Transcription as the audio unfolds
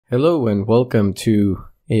Hello and welcome to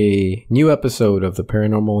a new episode of the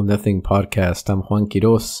Paranormal Nothing podcast. I'm Juan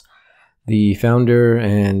Quiroz, the founder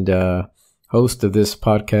and host of this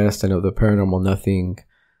podcast and of the Paranormal Nothing,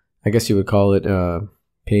 I guess you would call it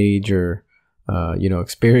page or,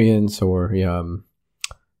 experience or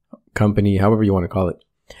company, however you want to call it.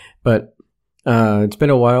 But it's been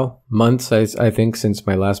a while, months, I think, since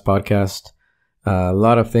my last podcast. A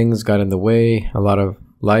lot of things got in the way. A lot of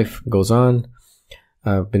life goes on.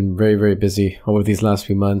 I've been very, very busy over these last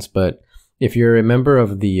few months, but if you're a member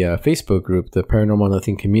of the Facebook group, the Paranormal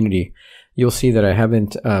Nothing community, you'll see that I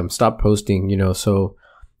haven't stopped posting, so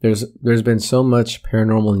there's been so much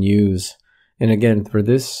paranormal news. And again, for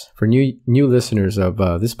new listeners of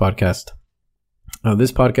this podcast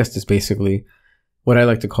is basically what I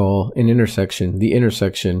like to call the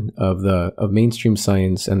intersection of mainstream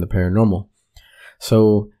science and the paranormal.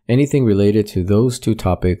 So anything related to those two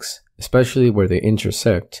topics, especially where they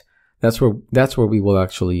intersect, that's where we will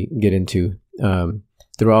actually get into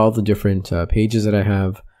through all the different pages that I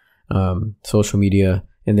have, social media,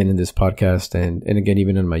 and then in this podcast, and again,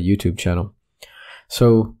 even on my YouTube channel.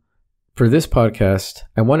 So for this podcast,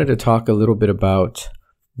 I wanted to talk a little bit about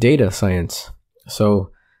data science.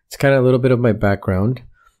 So it's kind of a little bit of my background,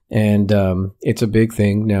 and it's a big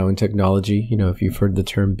thing now in technology. If you've heard the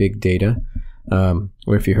term big data,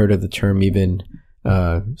 or if you heard of the term even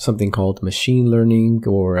something called machine learning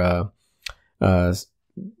or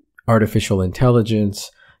artificial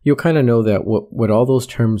intelligence, you'll kind of know that what all those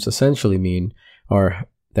terms essentially mean are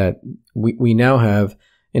that we now have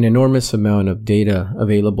an enormous amount of data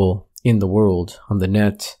available in the world, on the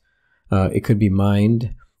net. It could be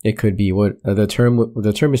mined. It could be what the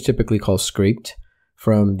term is typically called scraped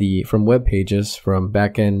from web pages, from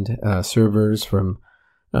backend servers, from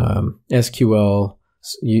SQL,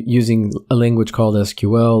 using a language called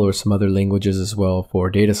SQL or some other languages as well for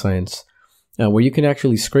data science, where you can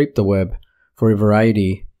actually scrape the web for a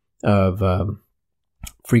variety of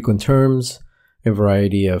frequent terms, a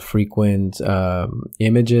variety of frequent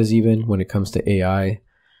images, even when it comes to AI.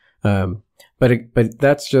 But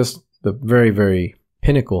that's just the very, very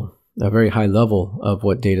pinnacle, a very high level of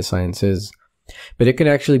what data science is. But it can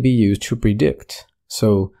actually be used to predict.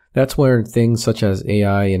 So that's where things such as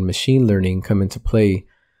AI and machine learning come into play,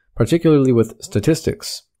 particularly with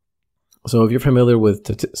statistics. So if you're familiar with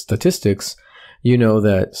statistics, you know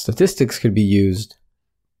that statistics could be used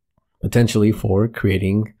potentially for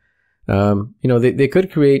creating, they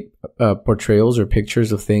could create portrayals or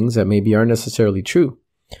pictures of things that maybe aren't necessarily true.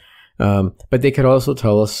 But they could also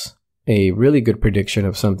tell us a really good prediction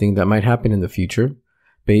of something that might happen in the future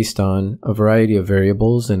based on a variety of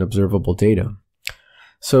variables and observable data.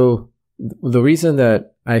 So the reason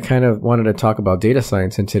that I kind of wanted to talk about data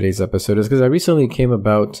science in today's episode is because I recently came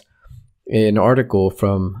about an article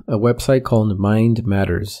from a website called Mind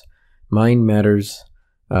Matters. Mind Matters.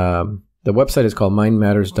 The website is called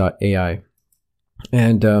mindmatters.ai.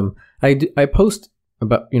 And I post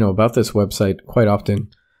about this website quite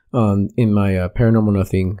often in my Paranormal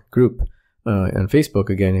Nothing group on Facebook.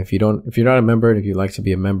 Again, if you're not a member and if you'd like to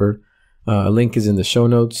be a member, a link is in the show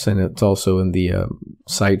notes, and it's also in the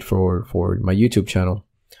site for my YouTube channel,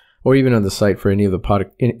 or even on the site for any of the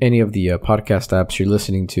podcast apps you're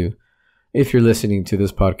listening to. If you're listening to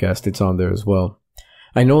this podcast, it's on there as well.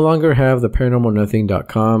 I no longer have the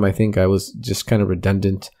paranormalnothing.com. I think I was just kind of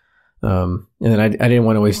redundant, and then I didn't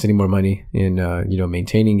want to waste any more money in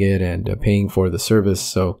maintaining it and paying for the service.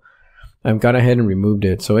 So I've gone ahead and removed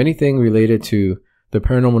it. So anything related to the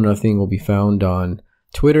Paranormal Nothing will be found on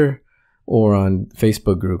Twitter or on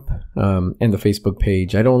Facebook group and the Facebook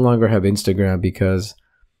page. I no longer have Instagram because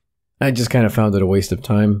I just kind of found it a waste of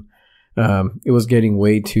time. It was getting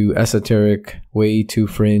way too esoteric, way too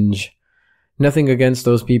fringe. Nothing against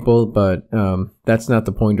those people, but that's not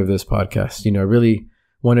the point of this podcast. I really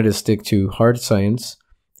wanted to stick to hard science,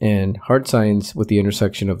 and hard science with the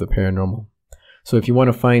intersection of the paranormal. So if you want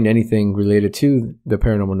to find anything related to the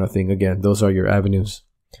Paranormal Nothing, again, those are your avenues.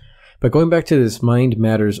 But going back to this Mind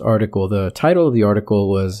Matters article, the title of the article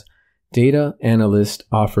was Data Analyst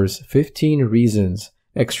Offers 15 Reasons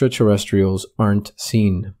Extraterrestrials Aren't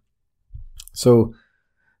Seen. So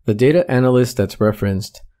the data analyst that's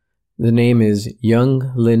referenced, the name is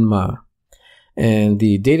Young Lin Ma. And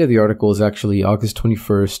the date of the article is actually August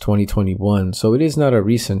 21st, 2021. So it is not a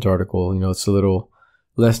recent article. It's a little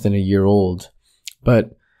less than a year old.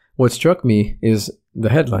 But what struck me is the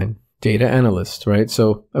headline. Data analyst, right?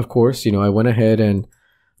 So, of course, I went ahead and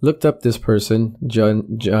looked up this person,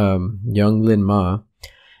 Young Lin Ma,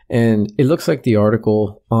 and it looks like the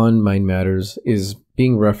article on Mind Matters is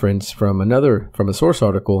being referenced from a source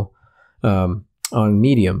article on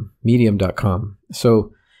medium.com.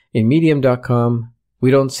 So in medium.com,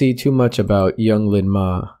 we don't see too much about Young Lin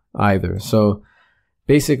Ma either. So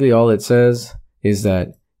basically all it says is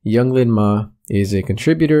that Young Lin Ma is a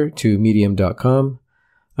contributor to medium.com,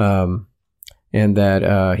 and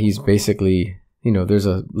that he's basically, there's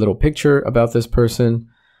a little picture about this person,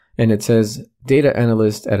 and it says data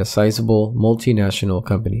analyst at a sizable multinational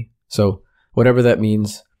company. So whatever that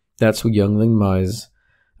means, that's who Young Lin Ma is.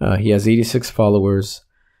 He has 86 followers,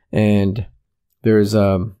 and there's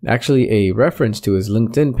actually a reference to his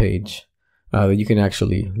LinkedIn page that you can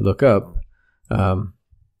actually look up,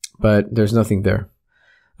 but there's nothing there.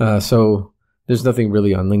 So there's nothing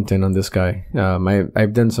really on LinkedIn on this guy.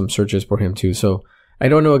 I've done some searches for him too, so I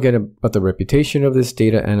don't know again about the reputation of this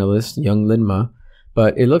data analyst, Young Lin Ma,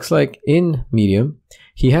 but it looks like in Medium,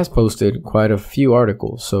 he has posted quite a few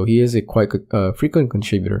articles. So he is a quite frequent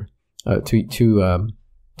contributor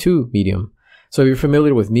to Medium. So if you're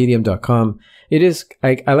familiar with medium.com, it is,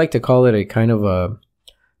 I like to call it a kind of a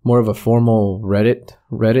more of a formal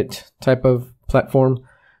Reddit type of platform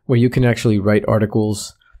where you can actually write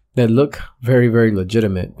articles that look very, very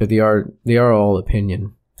legitimate, but they are all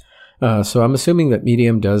opinion. So I'm assuming that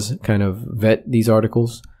Medium does kind of vet these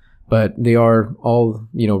articles, but they are all,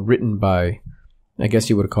 written by, I guess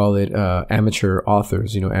you would call it, amateur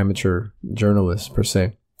authors, amateur journalists per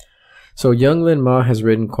se. So Young Lin Ma has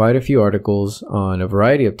written quite a few articles on a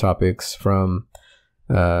variety of topics. From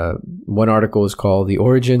one article is called The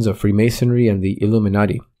Origins of Freemasonry and the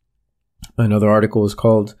Illuminati. Another article is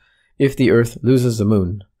called If the Earth Loses the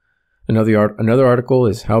Moon. Another article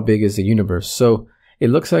is How Big is the Universe? So it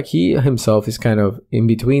looks like he himself is kind of in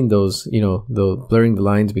between those, the blurring the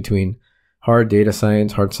lines between hard data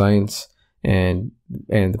science, hard science, and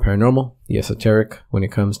the paranormal, the esoteric, when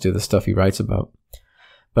it comes to the stuff he writes about.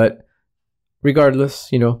 But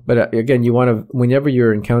regardless, but again, you want to, whenever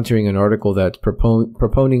you're encountering an article that's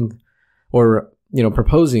proposing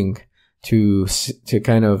to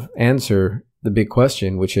kind of answer the big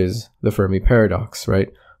question, which is the Fermi paradox, right?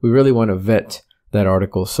 We really want to vet that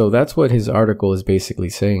article. So that's what his article is basically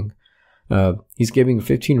saying. He's giving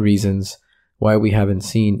 15 reasons why we haven't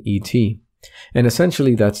seen ET. And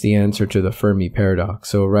essentially that's the answer to the Fermi paradox.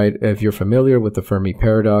 So, right, if you're familiar with the Fermi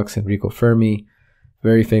paradox, Enrico Fermi,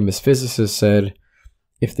 very famous physicist, said,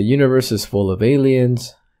 if the universe is full of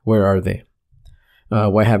aliens, where are they?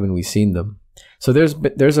 Why haven't we seen them? So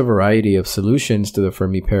there's a variety of solutions to the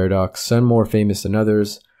Fermi paradox, some more famous than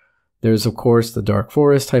others. There's, of course, the dark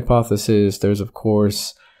forest hypothesis. There's, of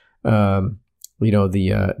course, I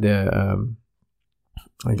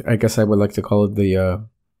guess I would like to call it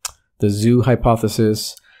the zoo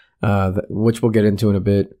hypothesis, which we'll get into in a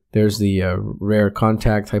bit. There's the rare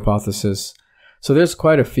contact hypothesis. So there's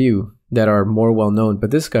quite a few that are more well known. But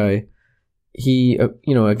this guy, he,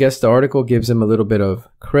 I guess the article gives him a little bit of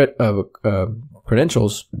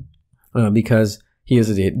credentials because he is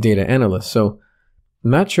a data analyst. So I'm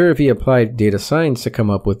not sure if he applied data science to come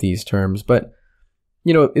up with these terms, but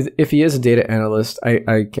if he is a data analyst,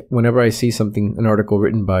 I whenever I see an article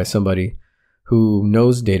written by somebody who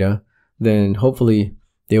knows data, then hopefully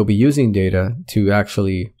they'll be using data to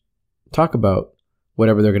actually talk about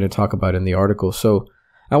whatever they're going to talk about in the article. So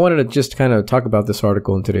I wanted to just kind of talk about this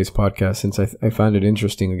article in today's podcast since I found it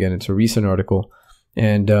interesting. Again, it's a recent article,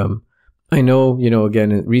 and I know,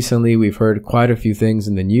 again, recently we've heard quite a few things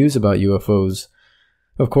in the news about UFOs.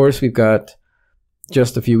 Of course, we've got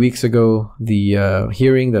just a few weeks ago the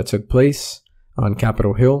hearing that took place on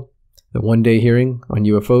Capitol Hill, the one-day hearing on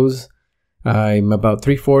UFOs. I'm about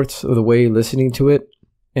 3/4 of the way listening to it,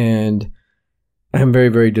 and I'm very,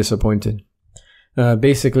 very disappointed.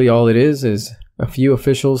 Basically, all it is a few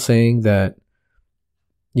officials saying that,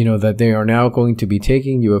 that they are now going to be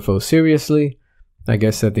taking UFOs seriously. I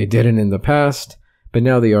guess that they didn't in the past, but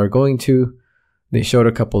now they are going to. They showed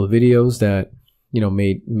a couple of videos that,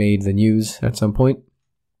 made the news at some point,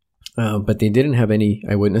 but they didn't have any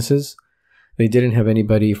eyewitnesses. They didn't have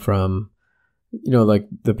anybody from, like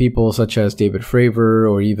the people such as David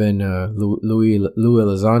Fravor or even Louis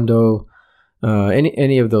Elizondo,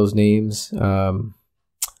 any of those names.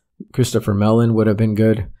 Christopher Mellon would have been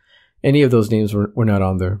good. Any of those names were not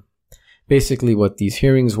on there. Basically, what these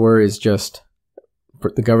hearings were is just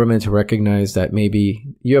for the government to recognize that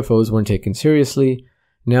maybe UFOs weren't taken seriously.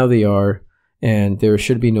 Now they are, and there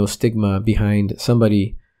should be no stigma behind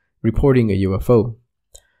somebody reporting a UFO.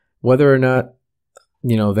 Whether or not,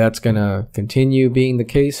 that's going to continue being the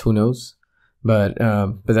case, who knows? But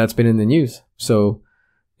that's been in the news. So,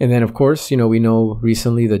 and then of course, we know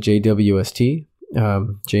recently the JWST,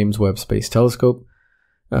 James Webb Space Telescope,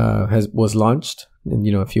 was launched,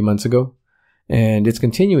 a few months ago, and it's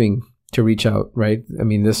continuing to reach out, right? I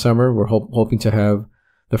mean, this summer we're hoping to have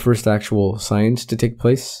the first actual science to take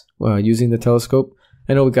place using the telescope.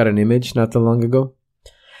 I know we got an image not that long ago.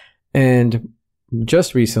 And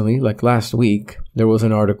just recently, like last week, there was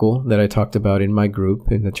an article that I talked about in my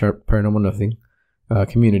group, in the Paranormal Nothing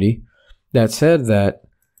community, that said that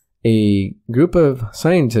a group of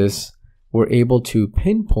scientists were able to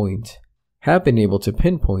have been able to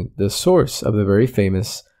pinpoint the source of the very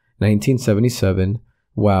famous 1977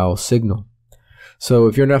 WOW signal. So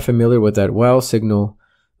if you're not familiar with that WOW signal,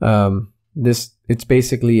 it's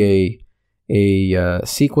basically a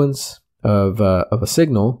sequence of a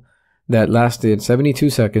signal that lasted 72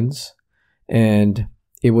 seconds, and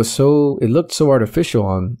it looked so artificial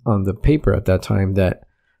on the paper at that time that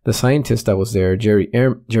the scientist that was there, Jerry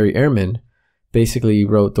Ehrman, basically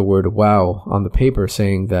wrote the word "wow" on the paper,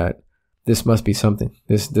 saying that this must be something.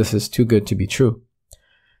 This is too good to be true.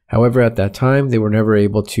 However, at that time, they were never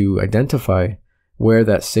able to identify where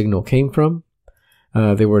that signal came from.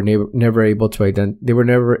 They were never able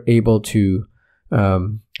to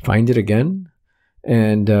find it again,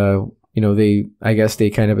 and I guess they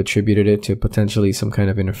kind of attributed it to potentially some kind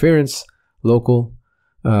of interference, local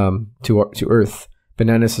to Earth, but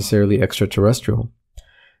not necessarily extraterrestrial.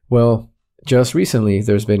 Well, just recently,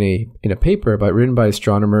 there's been a paper written by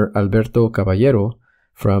astronomer Alberto Caballero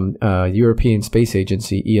from European Space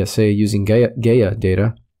Agency ESA using Gaia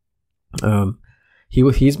data.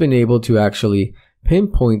 He's been able to actually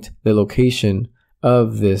pinpoint the location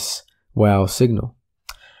of this WOW signal.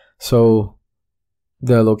 So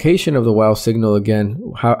the location of the WOW signal, again,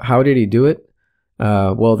 how did he do it?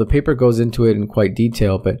 Well, the paper goes into it in quite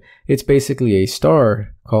detail, but it's basically a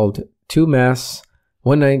star called 2MASS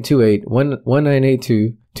 1928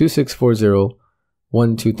 1982 2640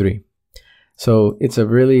 123. So it's a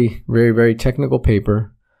really very, very technical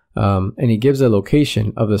paper, and he gives a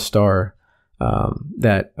location of the star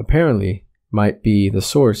that apparently might be the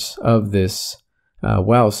source of this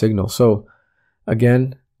WOW signal. So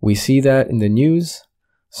again, we see that in the news.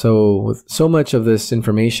 So with so much of this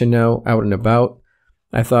information now out and about,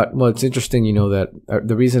 I thought, well, it's interesting, that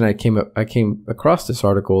the reason I came across this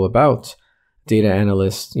article about data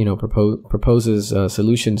analysts, proposes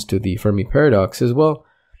solutions to the Fermi paradox is, well,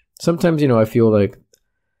 sometimes, I feel like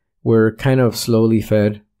we're kind of slowly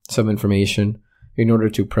fed some information in order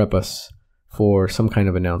to prep us for some kind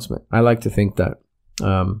of announcement. I like to think that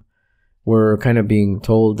we're kind of being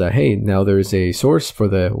told that, hey, now there's a source for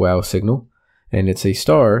the WOW signal, and it's a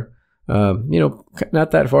star,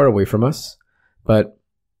 not that far away from us, but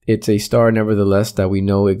it's a star nevertheless that we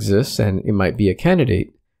know exists, and it might be a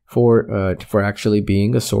candidate for actually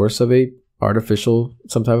being a source of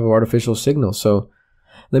some type of artificial signal. So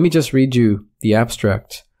let me just read you the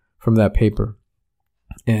abstract from that paper.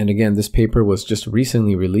 And again, this paper was just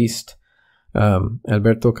recently released.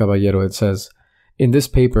 Alberto Caballero, it says, in this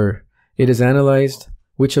paper, it is analyzed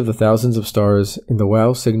which of the thousands of stars in the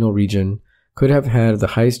WOW signal region could have had the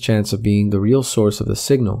highest chance of being the real source of the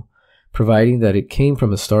signal, providing that it came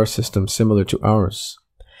from a star system similar to ours.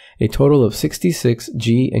 A total of 66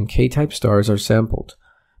 G and K-type stars are sampled,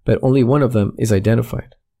 but only one of them is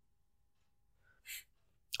identified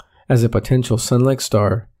as a potential sun-like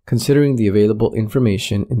star, considering the available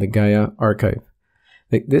information in the Gaia archive.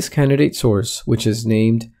 This candidate source, which is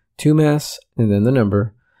named 2MASS and then the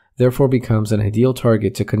number, therefore becomes an ideal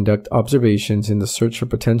target to conduct observations in the search for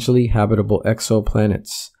potentially habitable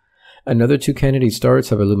exoplanets. Another two candidate stars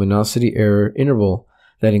have a luminosity error interval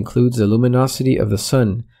that includes the luminosity of the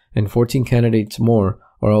Sun, and 14 candidates more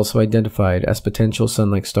are also identified as potential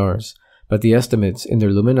Sun-like stars, but the estimates in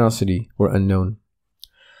their luminosity were unknown.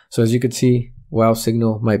 So as you could see, WOW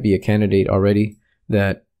signal might be a candidate already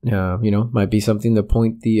that might be something to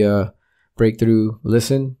point the breakthrough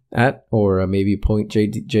listen at, or maybe point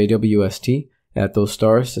JWST at those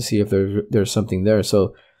stars to see if there's something there.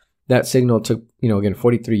 So that signal took, again,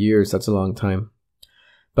 43 years. That's a long time.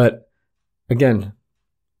 But again,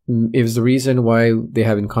 is the reason why they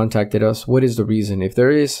haven't contacted us? What is the reason? If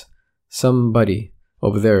there is somebody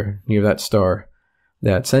over there near that star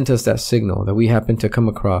that sent us that signal that we happen to come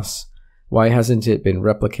across, why hasn't it been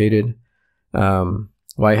replicated?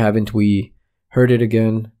 Why haven't we heard it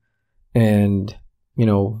again? And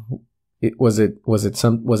was it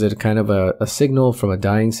kind of a signal from a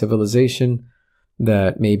dying civilization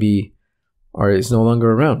that maybe is no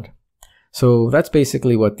longer around? So that's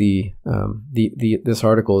basically what this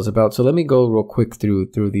article is about. So let me go real quick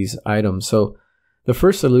through these items. So the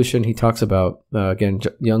first solution he talks about, again,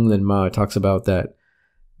 Young Lin Ma talks about that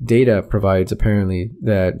data provides apparently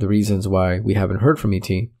that the reasons why we haven't heard from ET.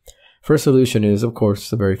 First solution is, of course,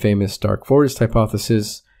 the very famous dark forest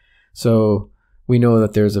hypothesis. So we know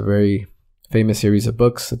that there's a very famous series of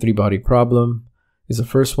books. The Three-Body Problem is the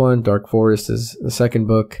first one. Dark Forest is the second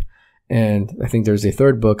book. And I think there's a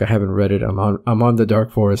third book. I haven't read it. I'm on the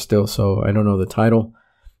Dark Forest still, so I don't know the title.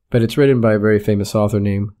 But it's written by a very famous author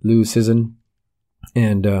named Lou Cizan.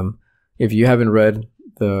 And if you haven't read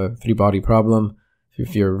the Three-Body Problem,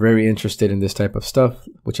 if you're very interested in this type of stuff,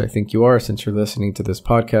 which I think you are since you're listening to this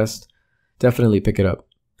podcast, definitely pick it up.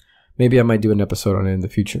 Maybe I might do an episode on it in the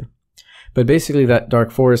future. But basically that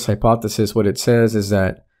dark forest hypothesis, what it says is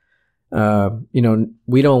that, we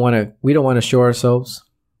don't want to show ourselves.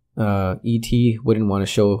 ET wouldn't want to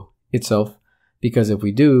show itself, because if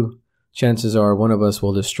we do, chances are one of us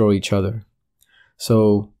will destroy each other.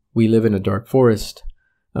 So we live in a dark forest.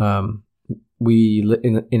 We live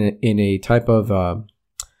in a type of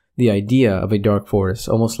the idea of a dark forest,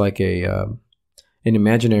 almost like an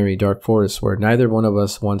imaginary dark forest where neither one of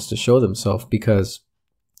us wants to show themselves, because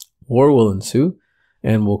war will ensue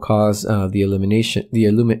and will cause the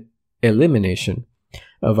elimination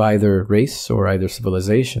of either race or either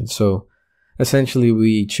civilization. So essentially,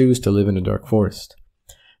 we choose to live in a dark forest.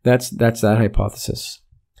 That's that hypothesis.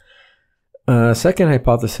 Second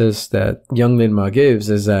hypothesis that Young Lin Ma gives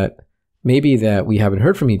is that maybe that we haven't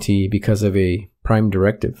heard from ET because of a prime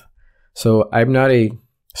directive. So I'm not a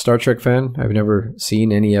Star Trek fan. I've never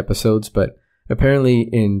seen any episodes, but apparently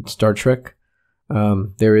in Star Trek,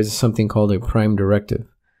 there is something called a prime directive.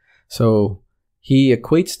 So he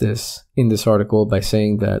equates this in this article by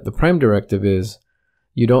saying that the prime directive is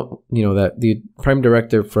that the prime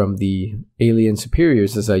directive from the alien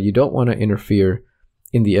superiors is that you don't want to interfere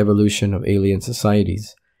in the evolution of alien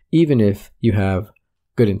societies, even if you have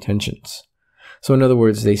good intentions. So in other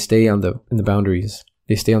words, they stay in the boundaries.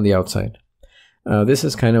 They stay on the outside. This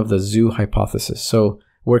is kind of the zoo hypothesis. So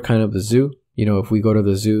we're kind of the zoo. If we go to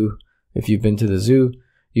the zoo, if you've been to the zoo,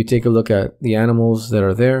 you take a look at the animals that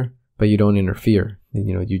are there, but you don't interfere.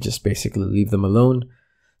 You just basically leave them alone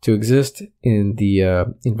to exist in the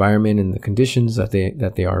environment and the conditions that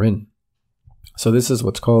they are in. So this is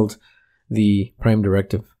what's called the prime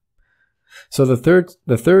directive. So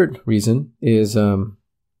the third reason is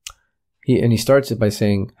he starts it by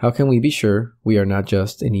saying, how can we be sure we are not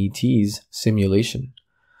just an ET's simulation?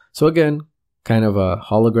 So again, kind of a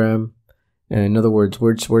hologram. And in other words,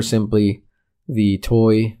 we're simply the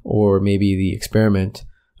toy or maybe the experiment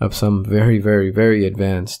of some very, very, very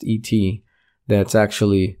advanced ET that's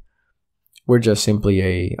actually, we're just simply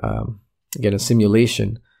a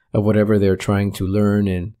simulation of whatever they're trying to learn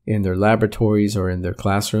in their laboratories or in their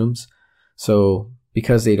classrooms. So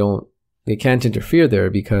because they can't interfere there,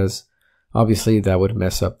 because obviously that would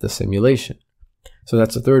mess up the simulation. So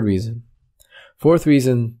that's the third reason. Fourth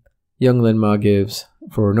reason Young Lin Ma gives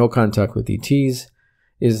for no contact with ETs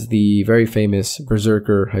is the very famous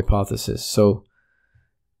berserker hypothesis. So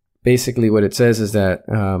basically what it says is that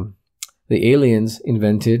the aliens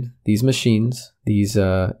invented these machines, these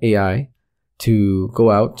AI, to go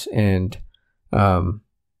out and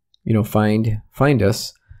find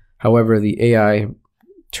us. However, the AI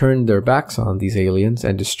turned their backs on these aliens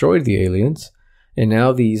and destroyed the aliens, and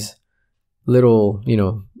now these little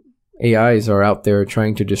AIs are out there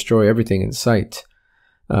trying to destroy everything in sight.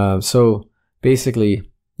 So basically,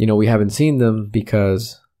 we haven't seen them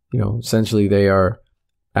because essentially they are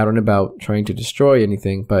out and about trying to destroy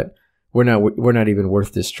anything, but we're not even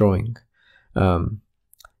worth destroying.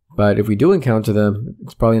 But if we do encounter them,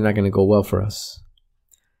 it's probably not going to go well for us.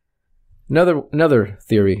 Another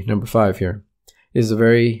theory, number 5 here, is a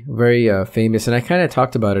very, very famous, and I kind of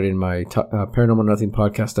talked about it in my Paranormal Nothing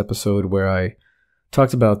podcast episode where I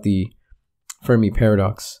talked about the Fermi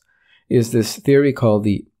paradox, is this theory called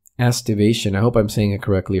the astivation. I hope I'm saying it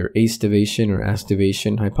correctly, or astivation or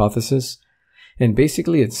astivation hypothesis. And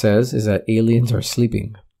basically it says is that aliens are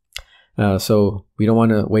sleeping. So we don't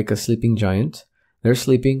want to wake a sleeping giant. They're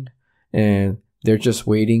sleeping and they're just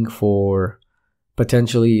waiting for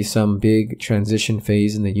potentially some big transition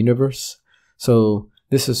phase in the universe. So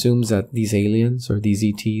this assumes that these aliens or these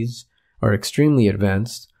ETs are extremely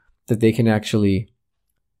advanced, that they can actually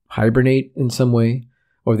hibernate in some way,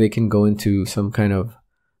 or they can go into some kind of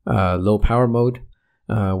low power mode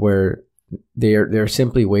where they're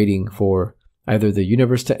simply waiting for either the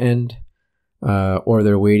universe to end or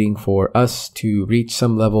they're waiting for us to reach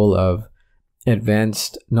some level of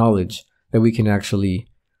advanced knowledge that we can actually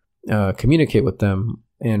communicate with them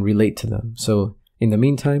and relate to them. So in the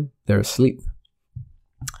meantime, they're asleep.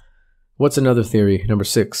 What's another theory? Number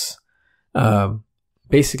 6.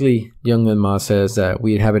 Basically, Young Lin Ma says that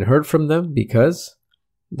we haven't heard from them because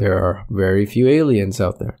there are very few aliens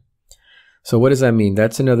out there. So what does that mean?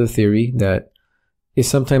 That's another theory that is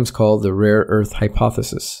sometimes called the rare earth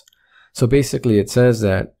hypothesis. So basically it says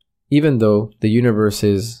that even though the universe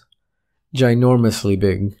is ginormously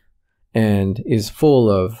big and is full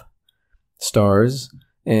of stars,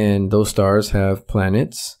 and those stars have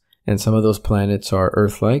planets, and some of those planets are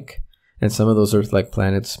Earth-like, and some of those Earth-like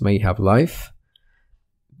planets may have life,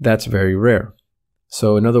 that's very rare.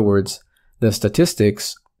 So in other words, the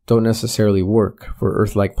statistics don't necessarily work for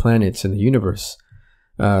Earth-like planets in the universe.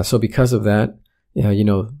 So because of that,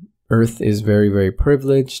 Earth is very, very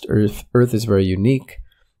privileged. Earth is very unique,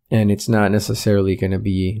 and it's not necessarily going to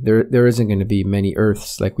be, there isn't going to be many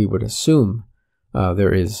Earths like we would assume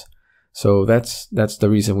there is. So that's the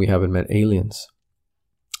reason we haven't met aliens.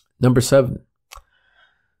 Number 7.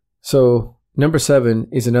 So number 7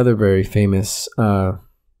 is another very famous,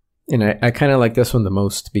 and I kind of like this one the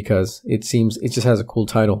most because it just has a cool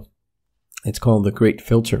title. It's called The Great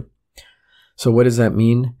Filter. So what does that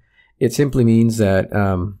mean? It simply means that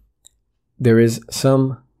there is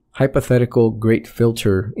some hypothetical great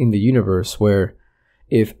filter in the universe where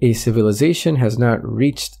if a civilization has not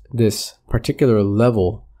reached this particular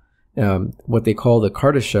level, what they call the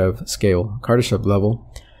Kardashev scale, Kardashev level.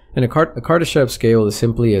 And a Kardashev scale is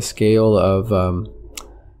simply a scale of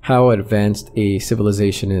how advanced a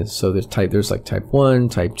civilization is. So there's like type 1,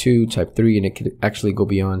 type 2, type 3, and it could actually go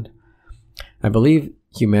beyond. I believe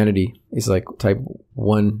humanity is like type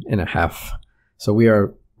 1.5. So we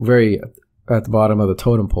are very at the bottom of the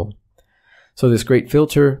totem pole. So this great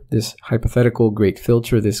filter, this hypothetical great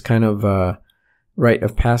filter, this kind of rite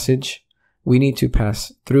of passage, we need to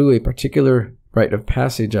pass through a particular rite of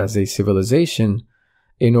passage as a civilization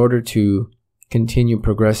in order to continue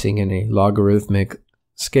progressing in a logarithmic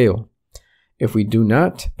scale. If we do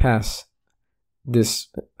not pass this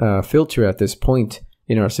filter at this point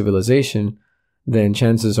in our civilization, then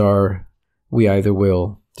chances are we either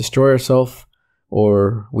will destroy ourselves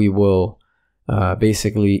or we will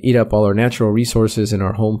basically eat up all our natural resources in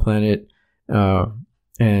our home planet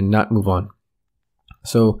and not move on.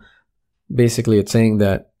 So basically it's saying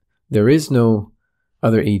that there is no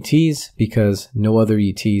other ETs because no other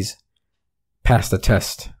ETs passed the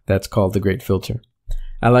test. That's called the Great Filter.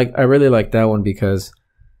 I really like that one because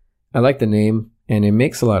I like the name and it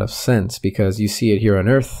makes a lot of sense because you see it here on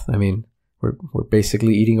Earth. I mean, we're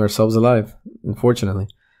basically eating ourselves alive, unfortunately.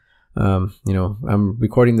 I'm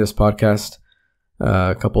recording this podcast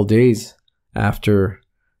a couple days after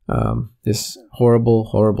this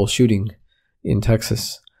horrible shooting in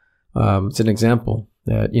Texas. It's an example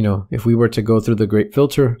that, if we were to go through the Great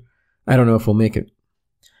Filter, I don't know if we'll make it.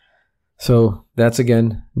 So that's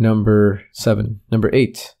again number 7. Number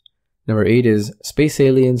 8. Number 8 is space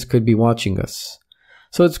aliens could be watching us.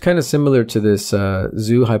 So it's kind of similar to this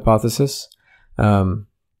zoo hypothesis.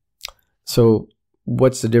 So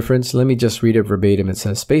what's the difference? Let me just read it verbatim. It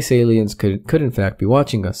says space aliens could in fact be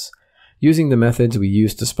watching us using the methods we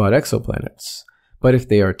use to spot exoplanets. But if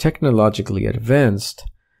they are technologically advanced,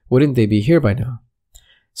 wouldn't they be here by now?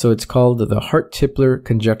 So it's called the Hart-Tipler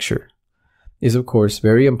conjecture. Is of course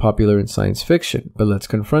very unpopular in science fiction, but let's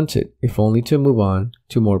confront it, if only to move on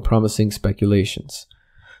to more promising speculations.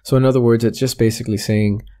 So in other words, it's just basically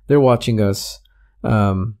saying they're watching us,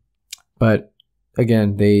 but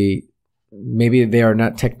again, maybe they are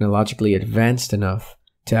not technologically advanced enough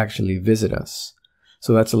to actually visit us.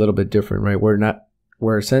 So that's a little bit different, right?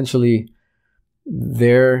 We're essentially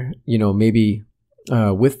there, maybe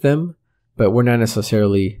with them, but we're not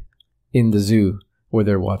necessarily in the zoo where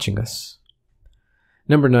they're watching us.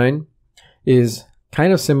 Number 9 is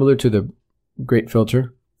kind of similar to the Great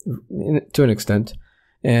Filter to an extent.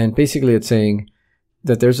 And basically it's saying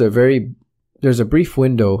that there's a brief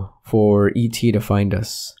window for ET to find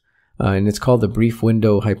us. And it's called the brief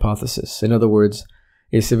window hypothesis. In other words,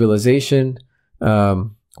 a civilization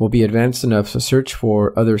will be advanced enough to search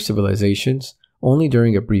for other civilizations only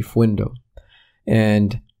during a brief window.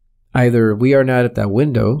 And either we are not at that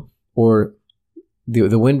window or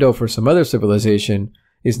the window for some other civilization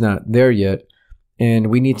is not there yet, and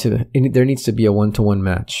there needs to be a one-to-one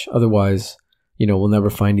match. Otherwise, we'll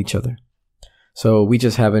never find each other. So we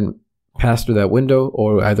just haven't passed through that window,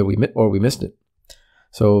 or either we missed it.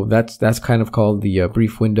 So that's kind of called the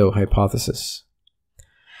brief window hypothesis.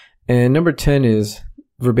 And number 10 is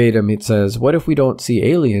verbatim. It says, "What if we don't see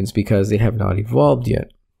aliens because they have not evolved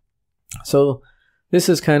yet?" So this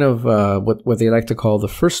is kind of what they like to call the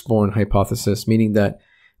firstborn hypothesis, meaning that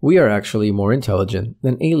we are actually more intelligent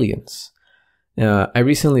than aliens. I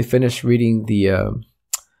recently finished reading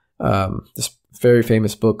this very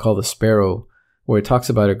famous book called The Sparrow, where it talks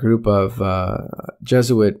about a group of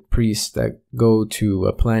Jesuit priests that go to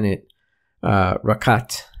a planet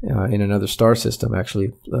Rakat in another star system,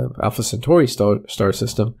 actually Alpha Centauri star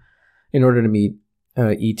system, in order to meet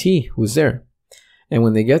ET, who's there. And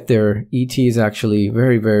when they get there, ET is actually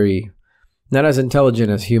very, very not as intelligent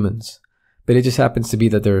as humans, but it just happens to be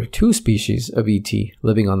that there are two species of ET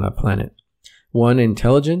living on that planet. One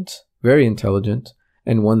intelligent, very intelligent,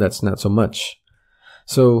 and one that's not so much.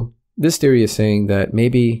 So this theory is saying that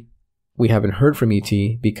maybe we haven't heard from ET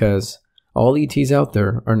because all ETs out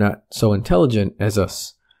there are not so intelligent as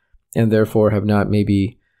us, and therefore have not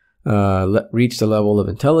maybe reached a level of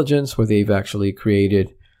intelligence where they've actually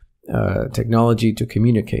created technology to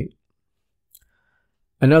communicate.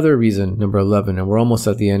 Another reason, number 11, and we're almost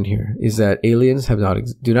at the end here, is that aliens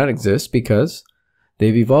do not exist because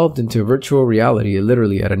they've evolved into virtual reality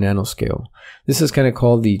literally at a nanoscale. This is kind of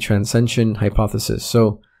called the transcension hypothesis.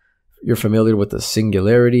 So you're familiar with the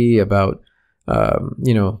singularity about,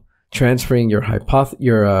 transferring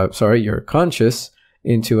your conscious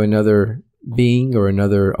into another being or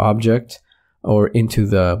another object, or into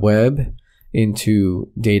the web,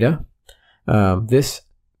 into data. This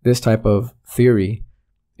type of theory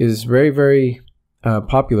is very, very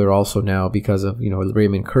popular also now because of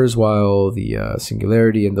Raymond Kurzweil, the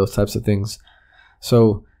singularity, and those types of things.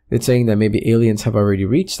 So it's saying that maybe aliens have already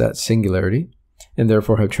reached that singularity and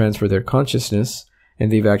therefore have transferred their consciousness,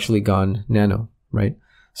 and they've actually gone nano, right?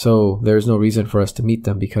 So there's no reason for us to meet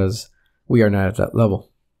them because we are not at that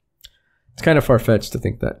level. It's kind of far-fetched to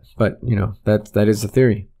think that, but that is the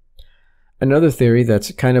theory. Another theory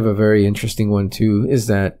that's kind of a very interesting one too is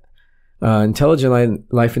that intelligent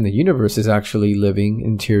life in the universe is actually living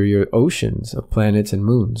interior oceans of planets and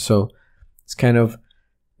moons. So it's kind of,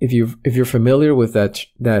 if you're familiar with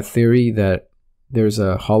that theory that there's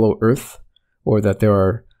a hollow Earth, or that there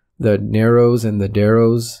are the Neros and the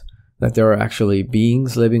Deros, that there are actually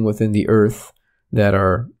beings living within the Earth that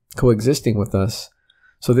are coexisting with us.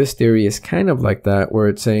 So this theory is kind of like that, where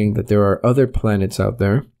it's saying that there are other planets out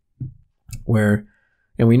there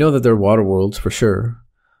and we know that there are water worlds for sure.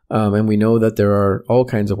 And we know that there are all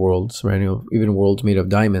kinds of worlds, right? Even worlds made of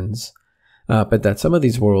diamonds. But that some of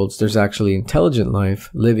these worlds, there's actually intelligent life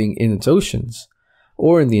living in its oceans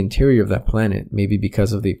or in the interior of that planet, maybe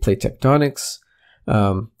because of the plate tectonics.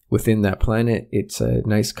 Within that planet, it's a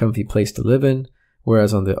nice, comfy place to live in,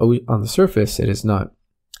 whereas on the surface, it is not.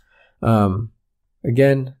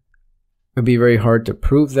 Again, it'd be very hard to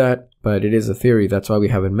prove that, but it is a theory. That's why we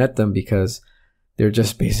haven't met them, because they're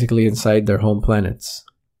just basically inside their home planets.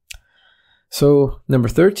 So number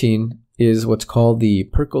 13 is what's called the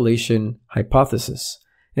percolation hypothesis.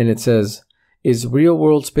 And it says, is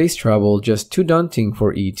real-world space travel just too daunting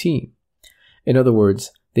for ET? In other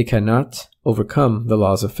words, they cannot overcome the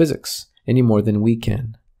laws of physics any more than we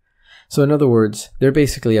can. So in other words, they're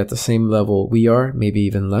basically at the same level we are, maybe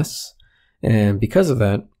even less. And because of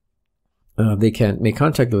that, they can't make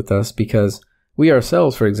contact with us because we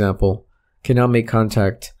ourselves, for example, cannot make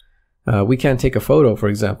contact. We can't take a photo, for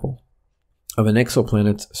example, of an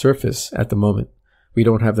exoplanet's surface at the moment. We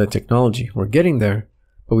don't have that technology. We're getting there,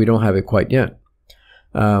 but we don't have it quite yet.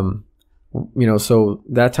 So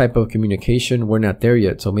that type of communication, we're not there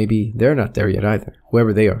yet. So maybe they're not there yet either,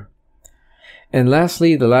 whoever they are. And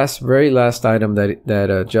lastly, the very last item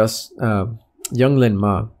that Young-Lin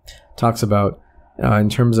Ma talks about in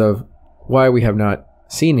terms of why we have not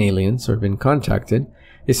seen aliens or been contacted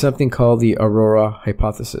is something called the Aurora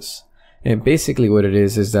hypothesis. And basically what it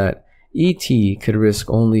is that ET could risk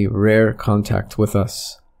only rare contact with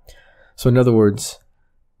us. So in other words,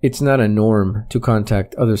 it's not a norm to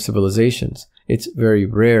contact other civilizations. It's very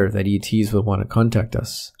rare that ETs would want to contact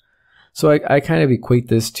us. So I kind of equate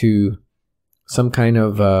this to some kind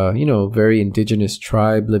of, very indigenous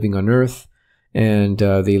tribe living on Earth, and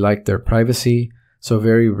they like their privacy. So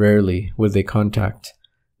very rarely would they contact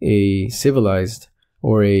a civilized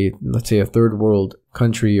or let's say a third world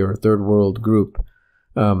country or a third world group,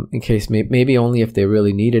 in case maybe only if they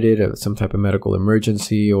really needed it, some type of medical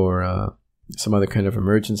emergency or some other kind of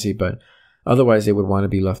emergency, but otherwise they would want to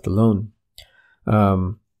be left alone.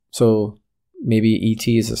 So maybe ET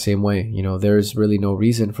is the same way. There's really no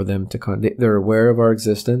reason for them to they're aware of our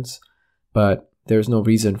existence, but there's no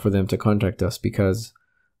reason for them to contact us because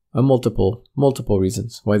of multiple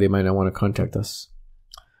reasons why they might not want to contact us.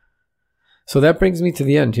 So that brings me to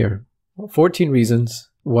the end here. 14 reasons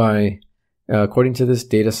why, according to this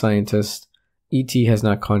data scientist, ET has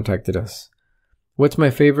not contacted us. What's my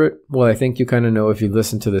favorite? Well, I think you kind of know if you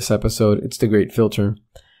listen to this episode. It's the Great Filter.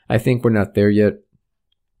 I think we're not there yet.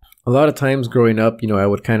 A lot of times growing up, I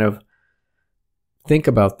would kind of think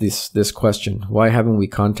about this question. Why haven't we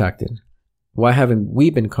contacted? Why haven't we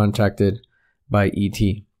been contacted by ET?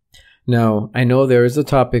 Now, I know there is a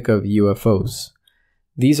topic of UFOs.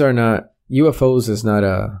 UFOs is not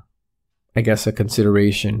a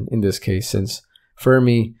consideration in this case, since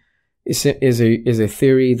Fermi is a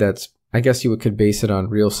theory that's, I guess you could base it on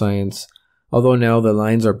real science. Although now the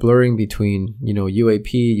lines are blurring between,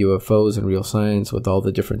 UAP, UFOs, and real science with all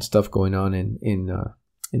the different stuff going on in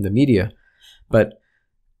the media. But,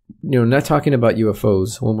 not talking about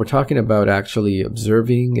UFOs, when we're talking about actually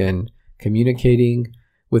observing and communicating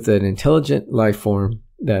with an intelligent life form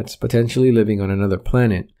that's potentially living on another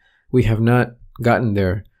planet, we have not gotten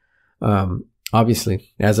there,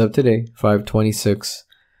 obviously, as of today, 5/26.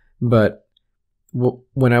 But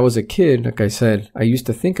when I was a kid, like I said, I used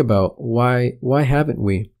to think about why haven't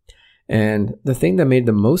we? And the thing that made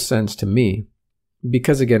the most sense to me,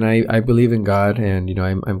 because again, I believe in God, and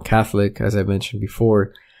I'm Catholic, as I mentioned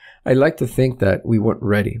before. I like to think that we weren't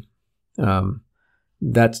ready.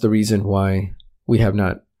 That's the reason why we have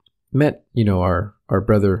not met, our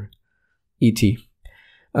brother E.T.,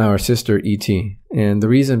 our sister E.T. And the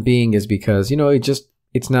reason being is because,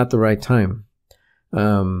 it's not the right time.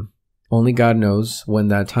 Only God knows when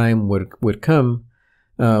that time would come,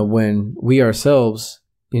 when we ourselves,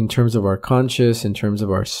 in terms of our conscience, in terms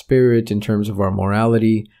of our spirit, in terms of our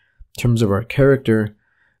morality, in terms of our character,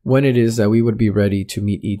 when it is that we would be ready to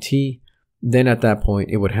meet E.T., then at that point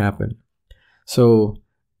it would happen. So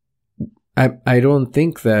I don't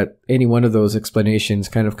think that any one of those explanations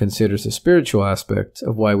kind of considers the spiritual aspect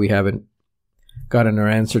of why we haven't gotten our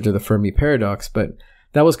answer to the Fermi paradox, but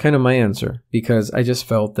that was kind of my answer, because I just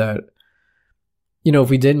felt that, if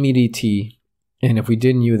we didn't meet E.T., and if we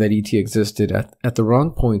didn't knew that E.T. existed at the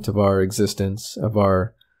wrong point of our existence, of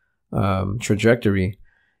our trajectory,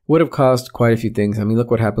 would have caused quite a few things. I mean, look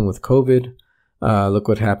what happened with COVID. Look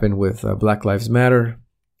what happened with Black Lives Matter.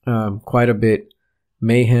 Quite a bit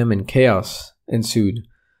mayhem and chaos ensued.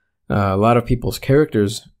 A lot of people's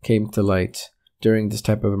characters came to light during this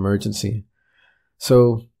type of emergency.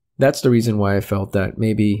 So that's the reason why I felt that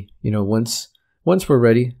maybe, once we're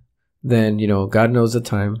ready, then, God knows the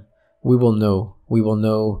time. We will know. We will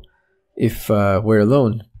know if we're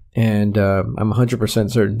alone. And I'm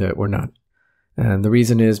 100% certain that we're not. And the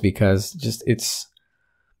reason is because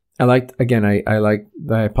I like the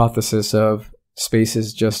hypothesis of space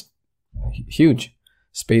is just huge.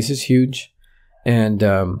 Space is huge. And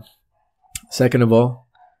second of all,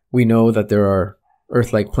 we know that there are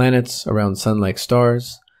Earth-like planets around sun-like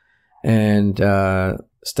stars. And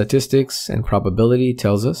statistics and probability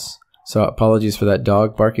tells us. So apologies for that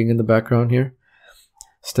dog barking in the background here.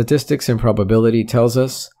 Statistics and probability tells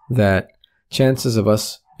us that chances of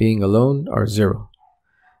us being alone are 0.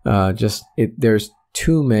 There's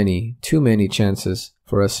too many chances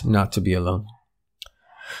for us not to be alone.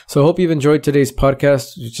 So I hope you've enjoyed today's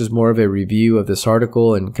podcast, which is more of a review of this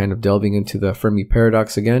article and kind of delving into the Fermi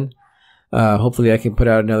paradox again. Hopefully I can put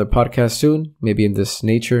out another podcast soon, maybe in this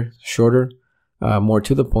nature, shorter, more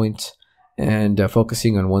to the point, and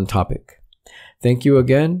focusing on one topic. Thank you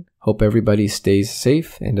again. Hope everybody stays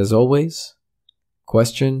safe. And as always,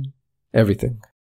 question everything.